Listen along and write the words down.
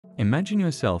Imagine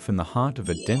yourself in the heart of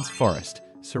a dense forest,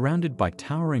 surrounded by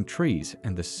towering trees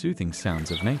and the soothing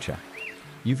sounds of nature.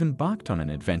 You've embarked on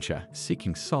an adventure,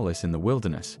 seeking solace in the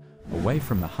wilderness, away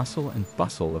from the hustle and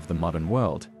bustle of the modern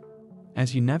world.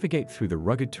 As you navigate through the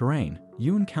rugged terrain,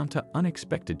 you encounter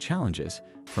unexpected challenges,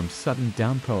 from sudden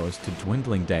downpours to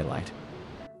dwindling daylight.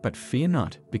 But fear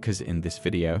not, because in this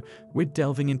video, we're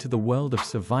delving into the world of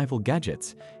survival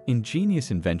gadgets, ingenious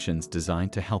inventions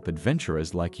designed to help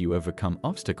adventurers like you overcome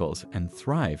obstacles and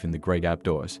thrive in the great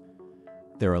outdoors.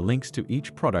 There are links to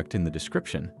each product in the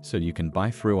description, so you can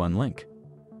buy through on link.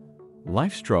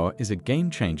 LifeStraw is a game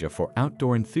changer for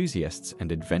outdoor enthusiasts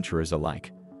and adventurers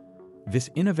alike. This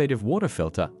innovative water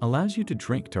filter allows you to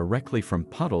drink directly from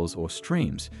puddles or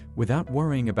streams without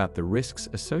worrying about the risks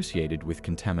associated with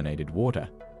contaminated water.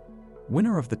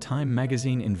 Winner of the Time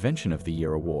Magazine Invention of the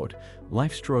Year award,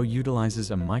 LifeStraw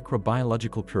utilizes a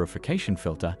microbiological purification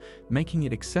filter, making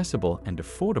it accessible and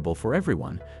affordable for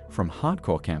everyone, from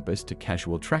hardcore campers to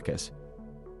casual trekkers.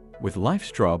 With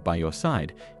LifeStraw by your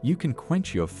side, you can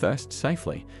quench your thirst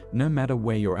safely, no matter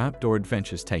where your outdoor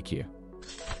adventures take you.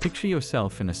 Picture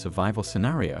yourself in a survival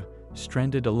scenario,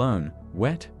 stranded alone,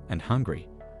 wet, and hungry.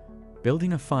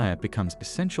 Building a fire becomes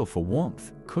essential for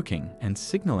warmth, cooking, and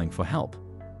signaling for help.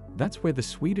 That's where the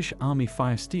Swedish Army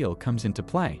Fire Steel comes into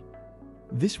play.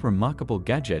 This remarkable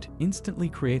gadget instantly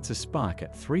creates a spark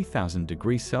at 3000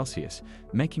 degrees Celsius,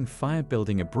 making fire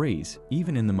building a breeze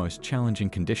even in the most challenging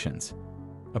conditions.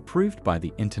 Approved by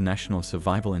the International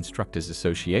Survival Instructors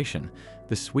Association,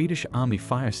 the Swedish Army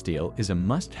Fire Steel is a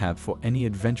must-have for any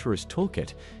adventurous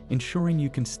toolkit, ensuring you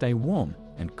can stay warm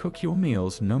and cook your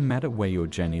meals no matter where your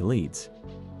journey leads.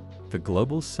 The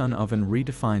Global Sun Oven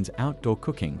redefines outdoor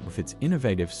cooking with its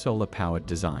innovative solar-powered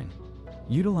design.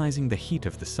 Utilizing the heat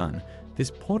of the sun, this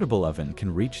portable oven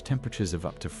can reach temperatures of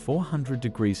up to 400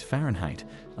 degrees Fahrenheit,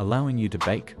 allowing you to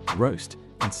bake, roast,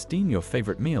 and steam your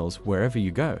favorite meals wherever you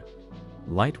go.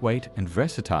 Lightweight and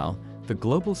versatile, the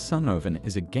Global Sun Oven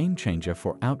is a game-changer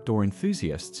for outdoor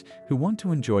enthusiasts who want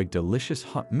to enjoy delicious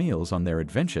hot meals on their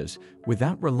adventures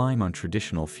without relying on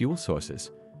traditional fuel sources.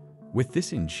 With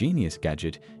this ingenious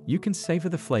gadget, you can savor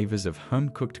the flavors of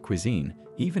home-cooked cuisine,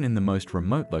 even in the most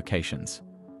remote locations.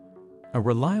 A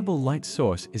reliable light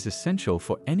source is essential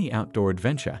for any outdoor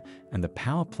adventure, and the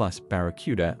Power Plus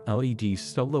Barracuda LED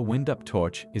solar wind-up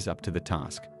torch is up to the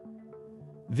task.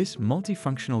 This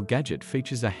multifunctional gadget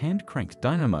features a hand-cranked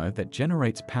dynamo that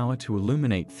generates power to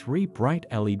illuminate 3 bright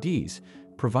LEDs,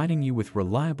 providing you with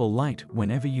reliable light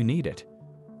whenever you need it.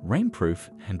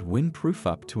 Rainproof and windproof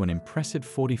up to an impressive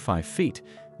 45 feet,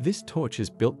 this torch is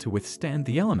built to withstand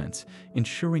the elements,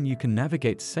 ensuring you can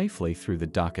navigate safely through the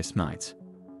darkest nights.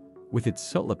 With its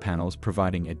solar panels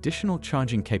providing additional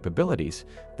charging capabilities,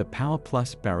 the Power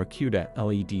Plus Barracuda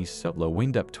LED Solar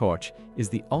Wind-Up Torch is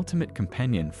the ultimate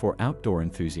companion for outdoor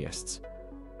enthusiasts.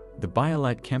 The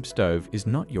BioLite Camp Stove is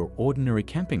not your ordinary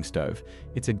camping stove,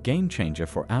 it's a game-changer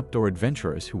for outdoor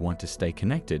adventurers who want to stay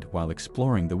connected while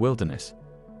exploring the wilderness.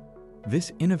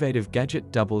 This innovative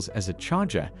gadget doubles as a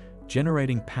charger,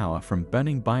 generating power from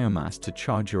burning biomass to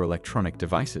charge your electronic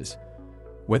devices.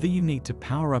 Whether you need to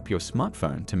power up your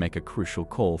smartphone to make a crucial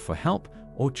call for help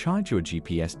or charge your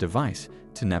GPS device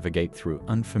to navigate through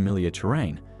unfamiliar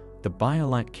terrain, the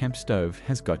BioLite Camp Stove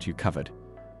has got you covered.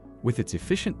 With its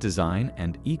efficient design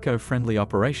and eco-friendly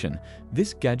operation,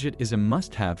 this gadget is a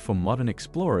must-have for modern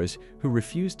explorers who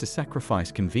refuse to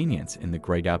sacrifice convenience in the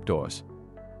great outdoors.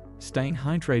 Staying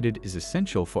hydrated is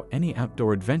essential for any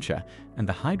outdoor adventure, and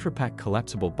the HydraPack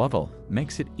collapsible bottle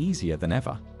makes it easier than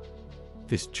ever.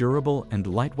 This durable and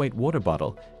lightweight water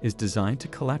bottle is designed to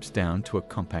collapse down to a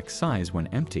compact size when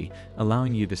empty,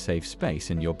 allowing you to save space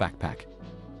in your backpack.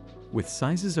 With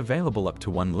sizes available up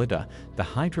to 1 liter, the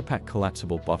HydraPack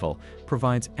collapsible bottle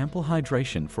provides ample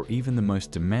hydration for even the most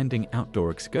demanding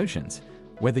outdoor excursions.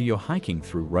 Whether you're hiking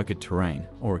through rugged terrain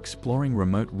or exploring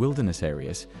remote wilderness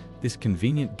areas, this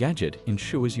convenient gadget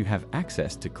ensures you have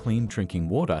access to clean drinking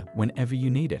water whenever you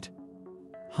need it.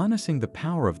 Harnessing the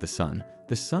power of the sun,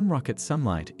 the SunRocket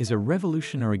Sunlight is a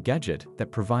revolutionary gadget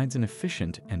that provides an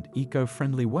efficient and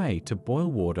eco-friendly way to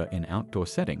boil water in outdoor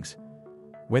settings.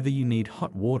 Whether you need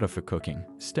hot water for cooking,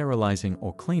 sterilizing,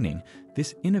 or cleaning,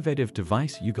 this innovative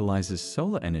device utilizes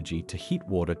solar energy to heat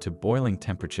water to boiling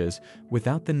temperatures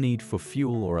without the need for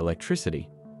fuel or electricity.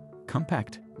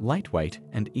 Compact, lightweight,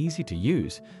 and easy to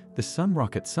use, the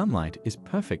SunRocket Sunlight is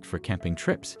perfect for camping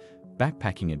trips,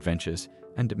 backpacking adventures,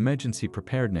 and emergency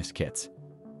preparedness kits.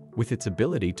 With its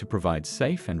ability to provide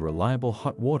safe and reliable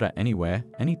hot water anywhere,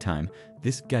 anytime,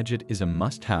 this gadget is a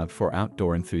must-have for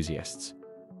outdoor enthusiasts.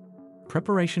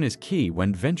 Preparation is key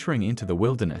when venturing into the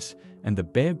wilderness, and the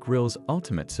Bear Grylls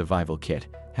Ultimate Survival Kit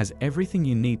has everything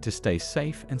you need to stay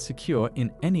safe and secure in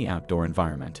any outdoor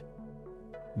environment.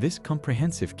 This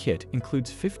comprehensive kit includes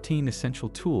 15 essential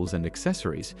tools and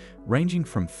accessories, ranging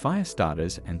from fire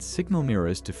starters and signal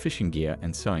mirrors to fishing gear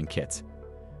and sewing kits.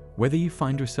 Whether you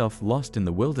find yourself lost in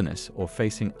the wilderness or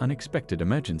facing unexpected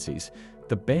emergencies,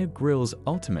 the Bear Grylls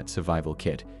Ultimate Survival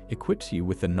Kit equips you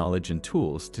with the knowledge and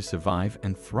tools to survive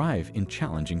and thrive in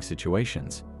challenging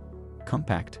situations.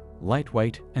 Compact,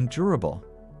 lightweight, and durable,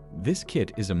 this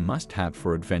kit is a must-have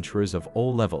for adventurers of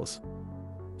all levels.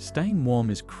 Staying warm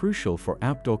is crucial for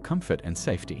outdoor comfort and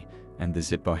safety, and the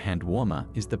Zippo hand warmer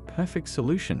is the perfect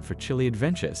solution for chilly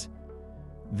adventures.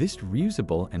 This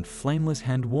reusable and flameless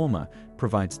hand warmer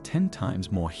provides 10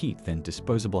 times more heat than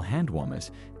disposable hand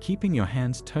warmers, keeping your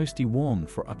hands toasty warm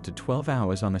for up to 12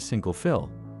 hours on a single fill.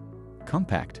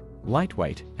 Compact,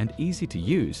 lightweight, and easy to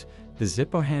use, the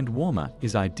Zippo hand warmer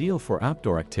is ideal for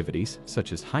outdoor activities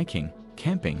such as hiking,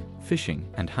 camping, fishing,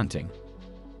 and hunting.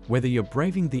 Whether you're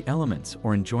braving the elements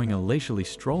or enjoying a leisurely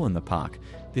stroll in the park,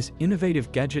 this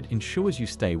innovative gadget ensures you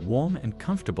stay warm and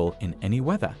comfortable in any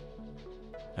weather.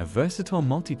 A versatile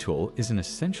multi-tool is an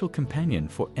essential companion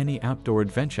for any outdoor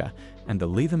adventure, and the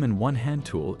Leatherman one-hand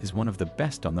tool is one of the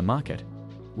best on the market.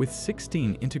 With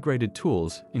 16 integrated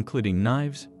tools, including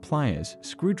knives, pliers,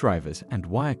 screwdrivers, and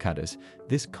wire cutters,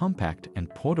 this compact and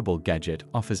portable gadget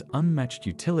offers unmatched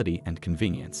utility and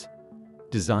convenience.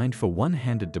 Designed for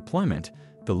one-handed deployment,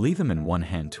 the Leatherman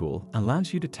one-hand tool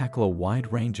allows you to tackle a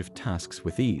wide range of tasks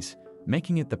with ease,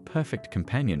 making it the perfect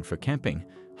companion for camping,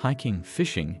 hiking,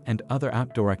 fishing, and other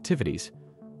outdoor activities.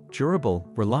 Durable,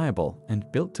 reliable,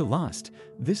 and built to last,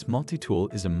 this multi-tool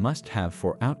is a must-have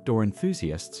for outdoor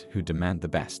enthusiasts who demand the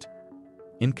best.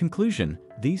 In conclusion,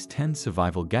 these 10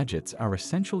 survival gadgets are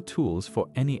essential tools for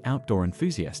any outdoor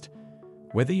enthusiast.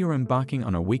 Whether you're embarking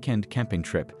on a weekend camping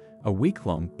trip, a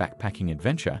week-long backpacking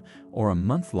adventure, or a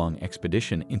month-long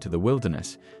expedition into the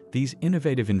wilderness, these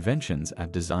innovative inventions are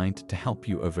designed to help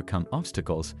you overcome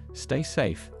obstacles, stay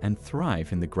safe, and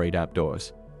thrive in the great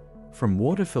outdoors. From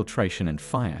water filtration and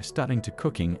fire starting to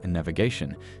cooking and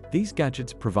navigation, these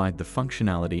gadgets provide the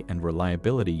functionality and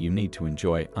reliability you need to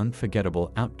enjoy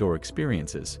unforgettable outdoor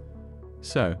experiences.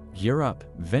 So, gear up,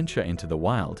 venture into the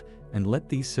wild, and let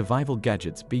these survival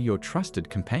gadgets be your trusted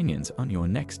companions on your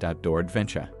next outdoor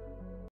adventure.